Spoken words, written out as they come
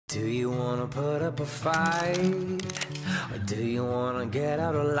Do you wanna put up a fight? Or do you wanna get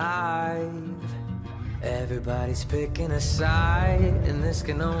out alive? Everybody's picking a side, and this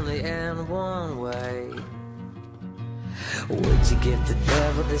can only end one way. Would you give the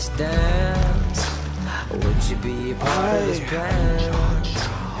devil this dance? Or would you be a part of this plan?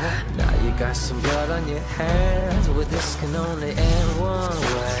 Now you got some blood on your hands, well this can only end one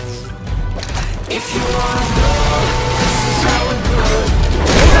way. If you wanna go, this is how it goes.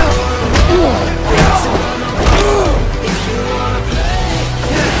 If you wanna play,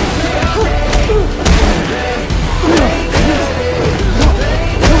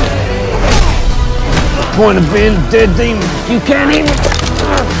 Point of being a dead demon. You can't even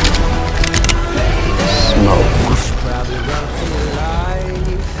smoke. You should probably run for your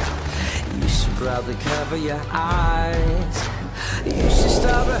life. You should probably cover your eyes. You should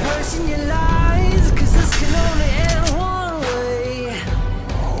start rehearsing your lines, cause this can only end one way.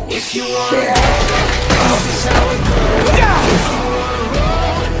 If you wanna go, this is how it goes. If you wanna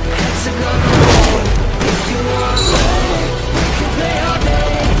roll, heads are gonna roll. If you wanna play, we can play all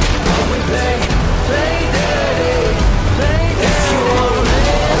day. All we play, play dirty, play dirty. If you wanna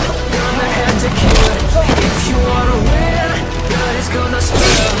live, gonna have to kill. If you wanna win, blood is gonna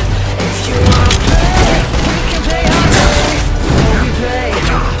spill. If you wanna play, we can play all day. All we play,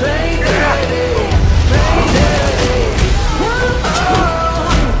 play dirty, play dirty.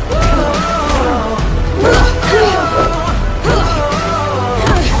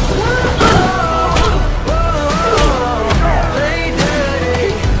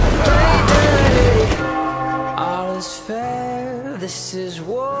 This is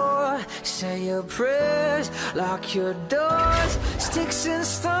war, say your prayers, lock your doors, sticks and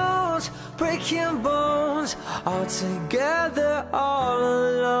stones, breaking bones, all together, all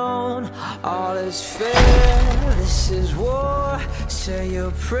alone, all is fair. This is war, say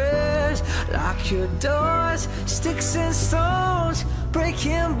your prayers, lock your doors, sticks and stones,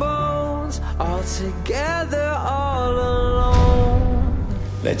 breaking bones, all together, all alone.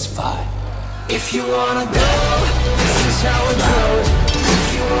 Let's fight. If you wanna go, this is how it goes.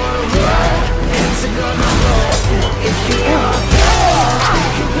 If you wanna roll, heads are gonna roll. If you wanna play, we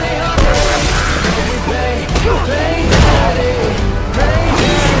can play all day. We play, play dirty, play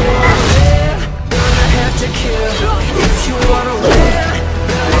dirty. If you wanna live, gonna have to kill. If you wanna win,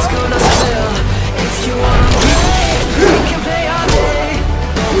 blood is gonna spill. If you wanna play, we can play all day.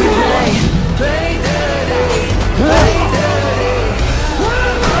 We play, play dirty, play dirty.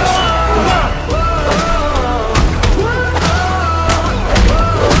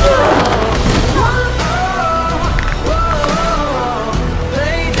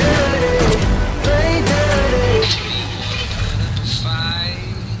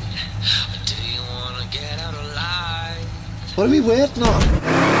 What are we waiting on?